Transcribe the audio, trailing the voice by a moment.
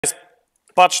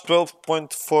Patch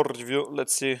 12.4 review.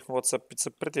 Let's see what's up. It's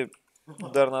a pretty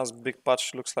darn nice big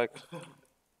patch, looks like.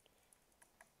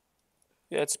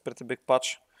 Yeah, it's a pretty big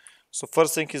patch. So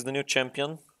first thing is the new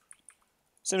champion.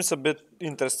 Seems a bit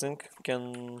interesting.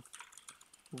 Can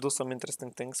do some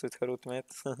interesting things with her ultimate.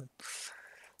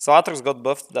 So Aatrox got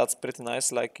buffed. That's pretty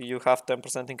nice. Like you have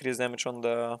 10% increased damage on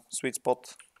the sweet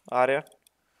spot area.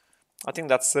 I think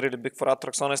that's really big for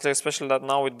Aatrox, honestly, especially that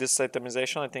now with this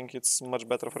itemization, I think it's much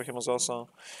better for him as well. So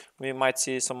we might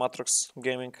see some Aatrox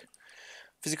gaming.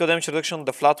 Physical damage reduction,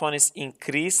 the flat one is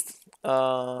increased.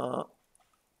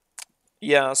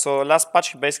 Yeah, so last patch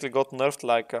he basically got nerfed,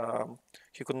 like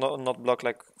he could not block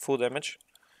like full damage.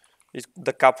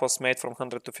 The cap was made from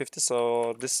 100 to 50,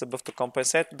 so this is a buff to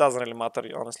compensate. It doesn't really matter,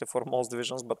 honestly, for most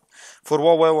divisions, but for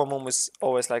WoW, Mum is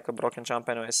always like a broken champ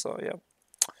anyway, so yeah.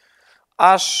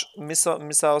 Ash,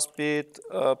 missile speed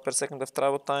per second of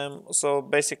travel time. So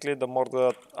basically, the more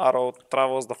the arrow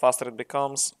travels, the faster it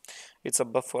becomes. It's a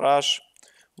buff for Ash.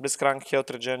 Blitzcrank health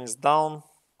regen is down.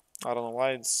 I don't know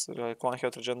why, it's like one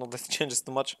health regen, not that it changes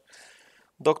too much.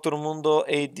 Dr. Mundo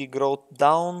AD growth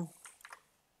down.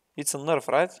 It's a nerf,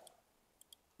 right?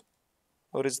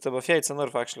 Or is it a buff? Yeah, it's a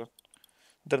nerf actually.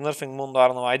 They're nerfing Mundo, I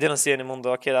don't know. I didn't see any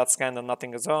Mundo. Okay, that's kind of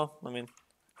nothing as well. I mean,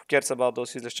 who cares about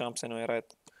those useless champs anyway, right?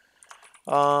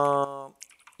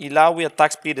 Ilawi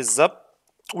attack speed is up,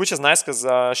 which is nice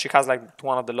because she has like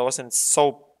one of the lowest, and it's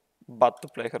so bad to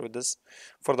play her with this.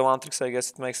 For the one tricks, I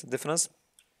guess it makes a difference.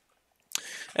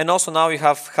 And also now you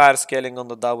have higher scaling on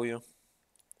the W.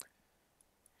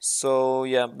 So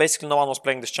yeah, basically no one was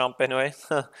playing this champ anyway.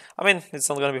 I mean, it's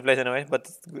not gonna be played anyway, but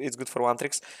it's good for one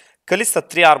tricks. Kalista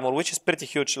 3 armor, which is pretty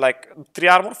huge. Like 3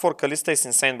 armor for Kalista is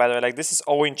insane, by the way. Like this is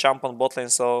all-in champ on bot lane,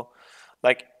 so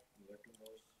like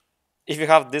if you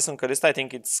have this on Kalista, I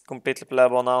think it's completely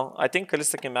playable now. I think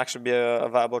Kalista can actually be a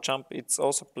viable champ. It's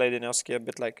also played in Yosuke a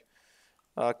bit like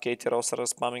Katie Rose are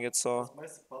spamming it, so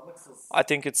I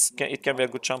think it can be a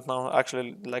good champ now.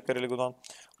 Actually, like a really good one.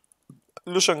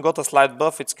 Lucian got a slight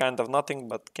buff. It's kind of nothing,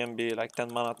 but can be like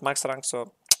 10 mana at max rank.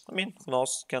 So I mean, who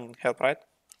knows? Can help, right?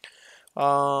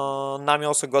 Nami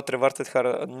also got reverted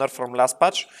her nerf from last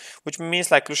patch, which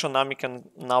means like Lucian Nami can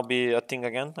now be a thing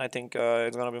again. I think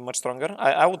it's gonna be much stronger.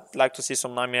 I would like to see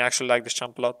some Nami. I actually like this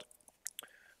champ a lot,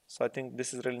 so I think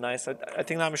this is really nice. I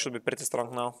think Nami should be pretty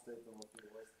strong now.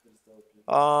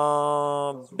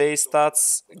 Base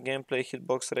stats, gameplay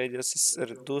hitbox radius is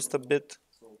reduced a bit.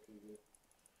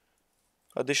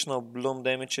 Additional bloom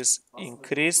damage is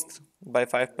increased by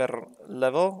 5 per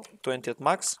level, 20 at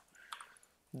max.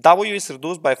 W is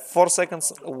reduced by 4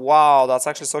 seconds. Wow, that's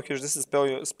actually so huge. This is spell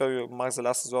you max the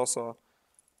last as well, so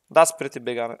that's pretty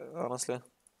big, honestly.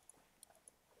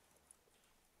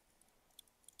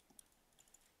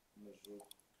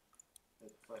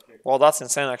 Wow, that's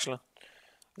insane actually.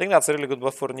 I think that's a really good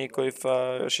buff for Nico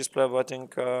if she's playable. I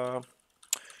think I'm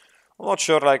not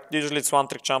sure, like usually it's one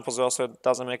trick champ as well, so it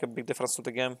doesn't make a big difference to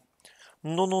the game.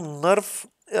 No nerf.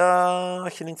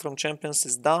 Healing from champions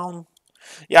is down.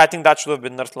 Yeah, I think that should have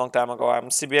been nerfed a long time ago. I'm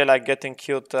CBA like getting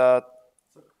killed 1k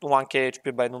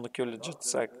HP by Nunu Q, legit.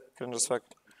 It's like cringe as fuck.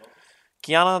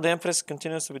 Kiana, the Empress,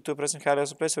 continues to be too pressing high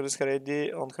also place with her AD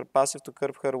on her passive to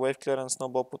curb her wave clear and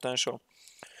snowball potential.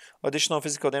 Additional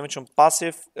physical damage on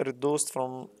passive reduced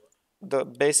from the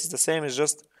base is the same, it's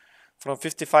just from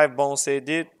 55 bonus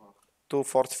AD to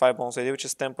 45 bonus AD, which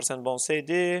is 10% bonus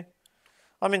AD.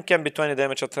 I mean, can be 20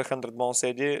 damage at 100 bonus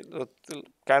AD,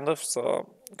 kind of,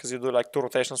 so, because you do like 2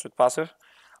 rotations with passive.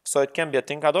 So it can be a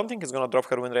thing. I don't think it's gonna drop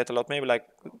her win rate a lot, maybe like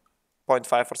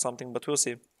 0.5 or something, but we'll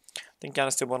see. I think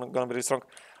Kiana's still gonna be really strong.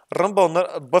 Rumble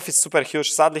buff is super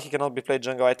huge. Sadly, he cannot be played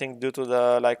jungle, I think, due to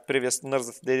the like previous nerfs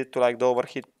that they did to like the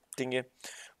overheat thingy.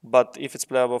 But if it's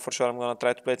playable, for sure, I'm gonna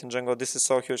try to play it in jungle. This is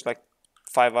so huge, like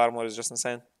 5 armor is just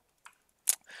insane.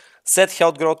 Set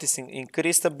health growth is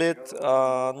increased a bit,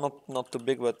 not too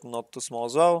big, but not too small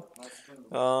as well.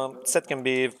 Set can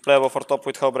be playable for top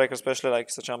with Hellbreaker, especially like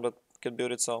it's a champ that can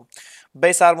build it. So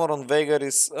base armor on Veigar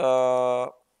is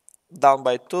down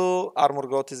by 2. Armor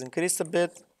growth is increased a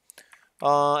bit,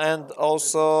 and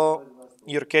also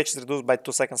your cage is reduced by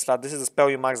 2 seconds flat. This is the spell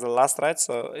you max the last, right?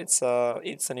 So it's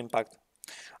an impact.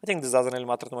 I think this doesn't really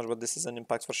matter too much, but this is an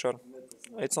impact for sure.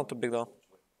 It's not too big though.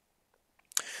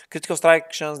 Critical strike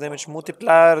chance damage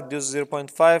multiplier reduces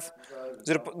 0.5.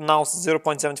 Now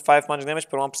 0.75 magic damage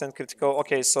per 1% critical.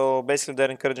 Okay, so basically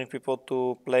they're encouraging people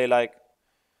to play like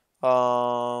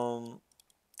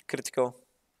critical.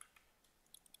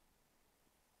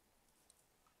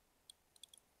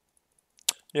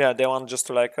 Yeah, they want just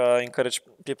to like encourage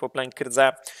people playing crit.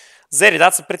 Zeri,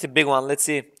 that's a pretty big one. Let's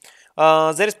see.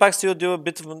 There is Pack still do a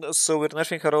bit, so we're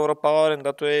nerfing her overall power, and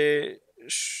that way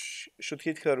should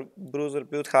hit her bruiser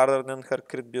build harder than her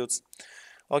crit builds.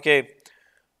 Okay,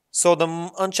 so the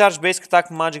uncharged basic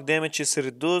attack magic damage is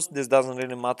reduced. This doesn't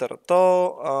really matter at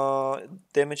all.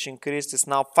 Damage increased is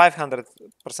now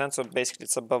 500%, so basically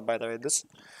it's above, by the way, this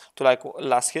to like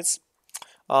last hits.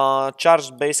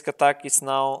 Charged basic attack is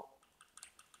now,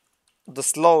 the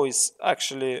slow is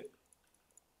actually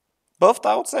buffed,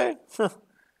 I would say.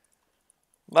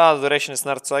 Well, the duration is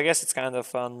nerfed, so I guess it's kind of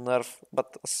a nerf,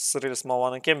 but it's a really small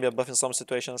one. It can be a buff in some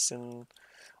situations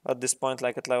at this point,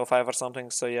 like at level 5 or something.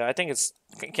 So yeah, I think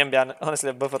it can be honestly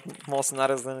a buff at more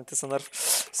scenarios than it is a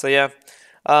nerf. So yeah,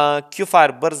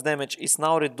 Q-Fire burst damage is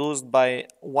now reduced by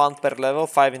 1 per level,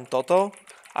 5 in total.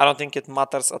 I don't think it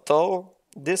matters at all.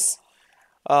 This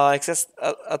excess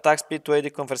attack speed to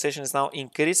AD conversation is now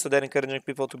increased, so they're encouraging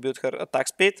people to build her attack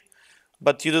speed.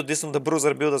 But you do this on the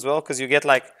bruiser build as well, because you get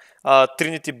like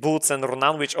Trinity Boots and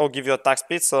Ronan, which all give you attack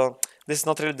speed. So this is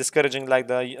not really discouraging like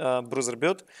the bruiser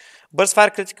build. Burst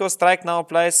Fire critical strike now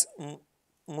applies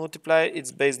multiply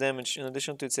its base damage in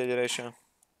addition to its AD ratio.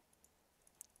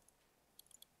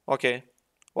 Okay,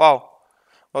 wow.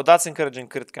 Well, that's encouraging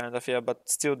crit kind of, yeah, but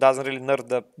still doesn't really nerf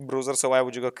the bruiser, so why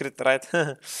would you go crit, right?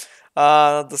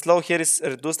 The slow here is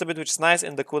reduced a bit, which is nice,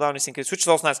 and the cooldown is increased, which is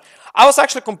also nice. I was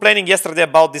actually complaining yesterday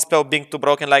about this spell being too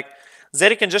broken. Like,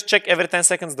 Zeri can just check every 10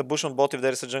 seconds the bush on bot if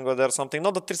there is a jungle there or something.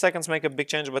 Not that 3 seconds make a big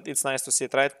change, but it's nice to see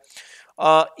it, right?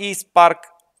 E-Spark,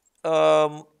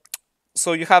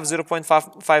 so you have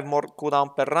 0.5 more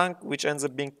cooldown per rank, which ends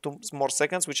up being 2 more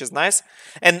seconds, which is nice.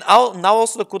 And now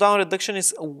also the cooldown reduction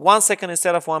is 1 second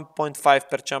instead of 1.5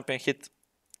 per champion hit.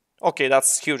 Okay,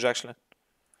 that's huge actually.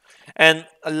 And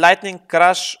Lightning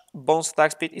Crash bonus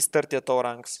attack speed is 30 at all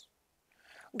ranks.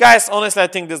 Guys, honestly, I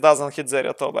think this doesn't hit Zeri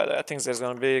at all, by the way. I think Zeri's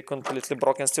gonna be completely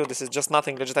broken still. This is just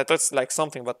nothing legit. I thought it's like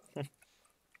something, but...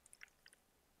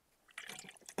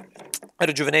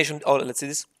 Rejuvenation. Oh, let's see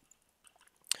this.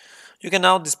 You can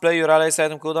now display your allies'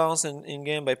 item cooldowns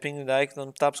in-game by pinging the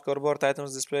item tab scoreboard.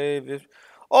 Items display...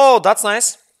 Oh, that's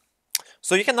nice.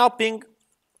 So you can now ping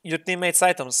your teammates'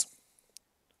 items.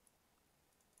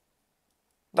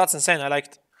 That's insane. I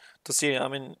liked to see. I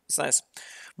mean, it's nice.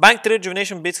 Bank 3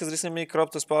 Rejuvenation Beats has recently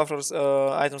cropped as powerful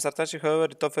items are touching.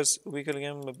 However, it offers weaker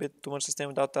game a bit too much sustain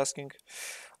without tasking.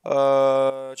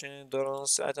 Changing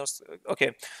Doran's items.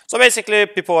 Okay, so basically,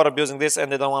 people are abusing this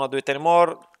and they don't want to do it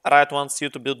anymore. Riot wants you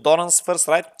to build Doran's first,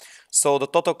 right? So the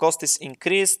total cost is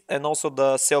increased and also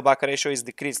the sale back ratio is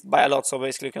decreased by a lot. So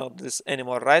basically, you cannot do this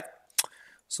anymore, right?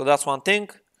 So that's one thing.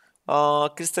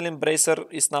 Crystalline Bracer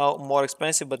is now more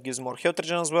expensive but gives more health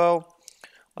regen as well.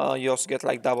 You also get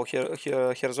like double here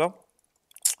as well.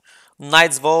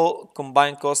 Knight's Vow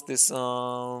combined cost is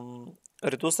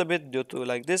reduced a bit due to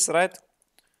like this, right?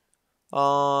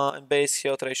 And base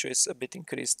health ratio is a bit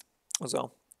increased as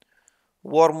well.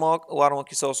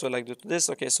 Warmog is also like due to this.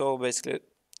 Okay, so basically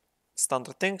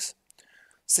standard things.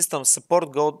 System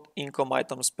support gold income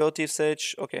items, spell thief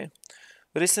sage. Okay.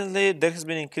 Recently, there has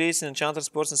been an increase in enchanter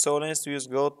sports and soul lanes to use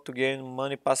gold to gain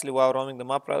money passively while roaming the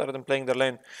map rather than playing their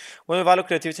lane. When we value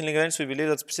creativity in lane lanes, we believe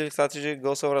that specific strategy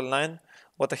goes over a line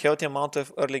what a healthy amount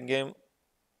of early game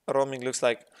roaming looks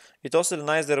like. It also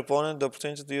denies their opponent the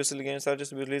opportunity to use early game strategies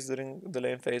to be released during the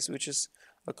lane phase, which is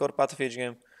a core part of each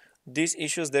game. These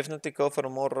issues definitely call for a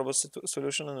more robust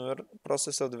solution and we're in the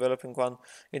process of developing one.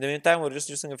 In the meantime, we're just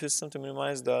using a few systems to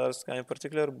minimize the others. In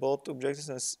particular, both objectives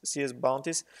and CS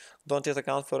bounties don't yet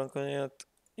account for inconvenient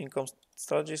income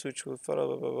strategies, which will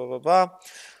follow.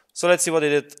 So let's see what they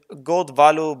did. Gold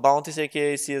value bounties,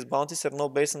 aka CS bounties, are now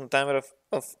based on the timer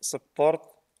of support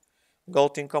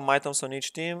gold income items on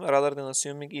each team, rather than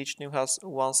assuming each team has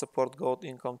one support gold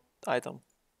income item.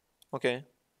 Okay.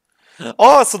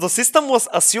 Oh, so the system was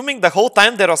assuming the whole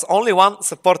time there was only one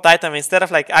support item instead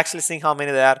of like actually seeing how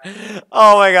many there are.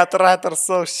 Oh my god, Riot are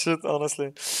so shit,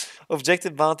 honestly.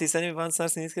 Objective bounties, enemy bounties are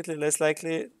significantly less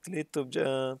likely to lead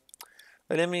to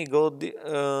let me go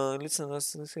listen,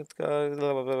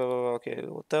 okay,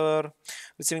 whatever.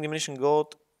 Receiving diminishing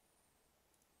gold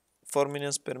 4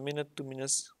 minions per minute, 2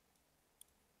 minions.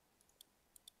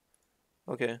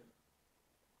 Okay.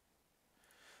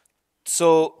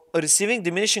 So receiving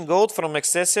diminishing gold from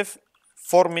excessive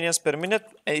 4 minions per minute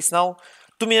is now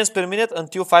 2 minions per minute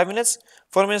until 5 minutes,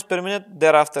 4 minions per minute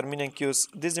thereafter minion queues.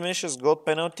 This diminishes gold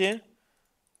penalty.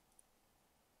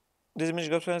 This diminished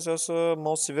gold penalty is also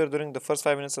most severe during the first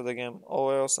 5 minutes of the game.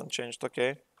 All else unchanged.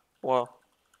 Okay. Wow.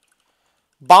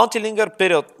 Bounty linger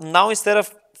period. Now instead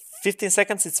of 15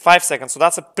 seconds, it's 5 seconds. So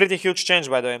that's a pretty huge change,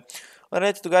 by the way.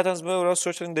 Related to guidance, we're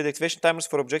also structuring the deactivation timers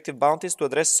for objective bounties to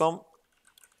address some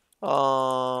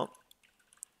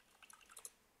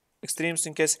extremes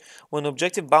in case when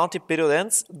objective bounty period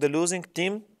ends, the losing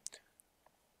team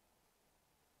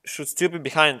should still be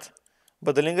behind.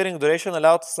 But the lingering duration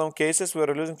allowed some cases where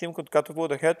a losing team could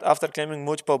catapult ahead after claiming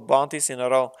multiple bounties in a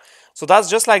row. So that's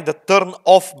just like the turn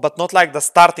off, but not like the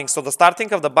starting. So the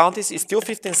starting of the bounties is still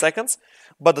 15 seconds,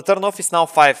 but the turn off is now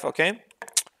 5, okay?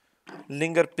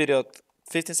 Linger period.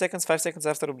 15 seconds, 5 seconds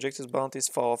after objectives bounties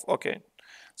fall off. Okay.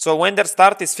 So when their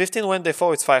start is 15, when they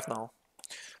fall, it's 5 now.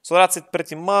 So that's it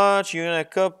pretty much. Union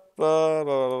Cup.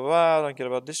 Don't care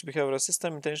about this behavioral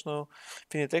system. Intentional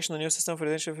detection. A new system for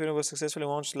detection was successfully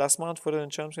launched last month. Further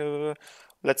enchants.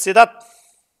 Let's see that.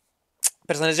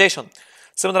 Personalization.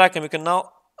 Summoner icon. You can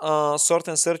now sort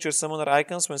and search your summoner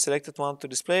icons when selected one to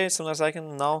display. Summoner's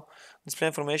icon now display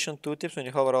information tooltips when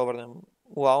you hover over them.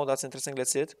 Wow, that's interesting.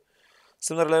 Let's see it.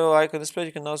 Similar level icon display.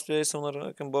 You can now display similar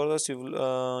icon borders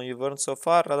you've earned so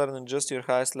far rather than just your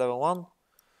highest level one.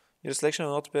 Your selection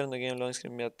will not appear in the game loading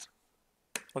screen yet.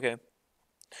 Okay.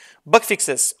 Bug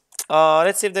fixes.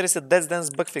 Let's see if there is a Death Dance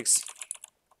bug fix.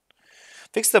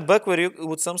 Fix the bug where you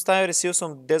would sometimes receive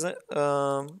some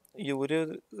you would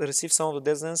receive some of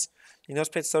the Death Dance in your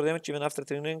space store damage even after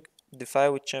triggering the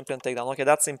fire with champion takedown. Okay,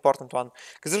 that's the important one.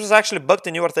 Because this was actually bugged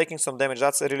and you were taking some damage.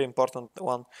 That's a really important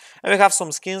one. And we have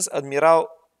some skins. Admiral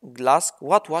Glask.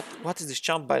 What is this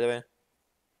champ, by the way?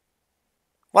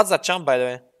 What's that champ, by the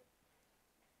way?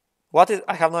 What is...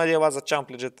 I have no idea what's the champ,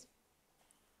 legit.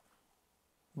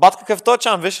 Бат, какъв то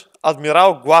champ, виж?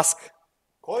 Адмирал Гласк.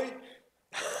 Кой?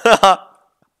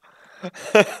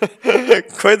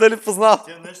 Кой дали познал?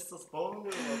 Тя нещо са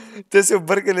спомнили, Те си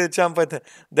объркали чампайте.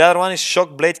 The other one is Shock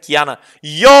Blade Kiana.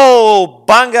 Yo!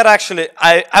 Banger actually.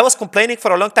 I was complaining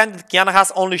for a long time that Kiana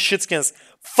has only shit skins.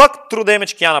 Fuck true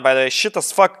damage Kiana, by the way. Shit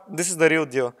as fuck. This is the real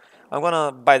deal. I'm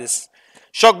gonna buy this.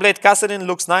 Shock Blade Kassadin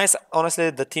looks nice. Honestly,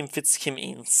 the team fits him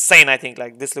insane, I think.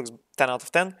 Like, this looks 10 out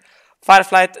of 10.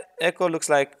 Fireflight Echo looks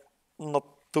like not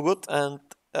too good. And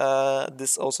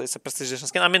this also is a prestige edition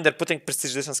skin. I mean, they're putting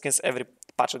prestige edition skins every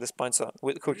patch at this point, so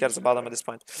who cares about them at this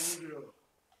point?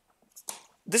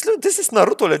 This is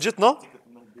Naruto, legit, no?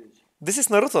 This is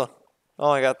Naruto. Oh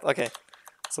my god, okay.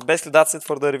 So basically that's it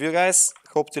for the review, guys.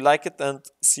 Hope you like it and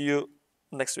see you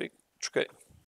next week. Okay.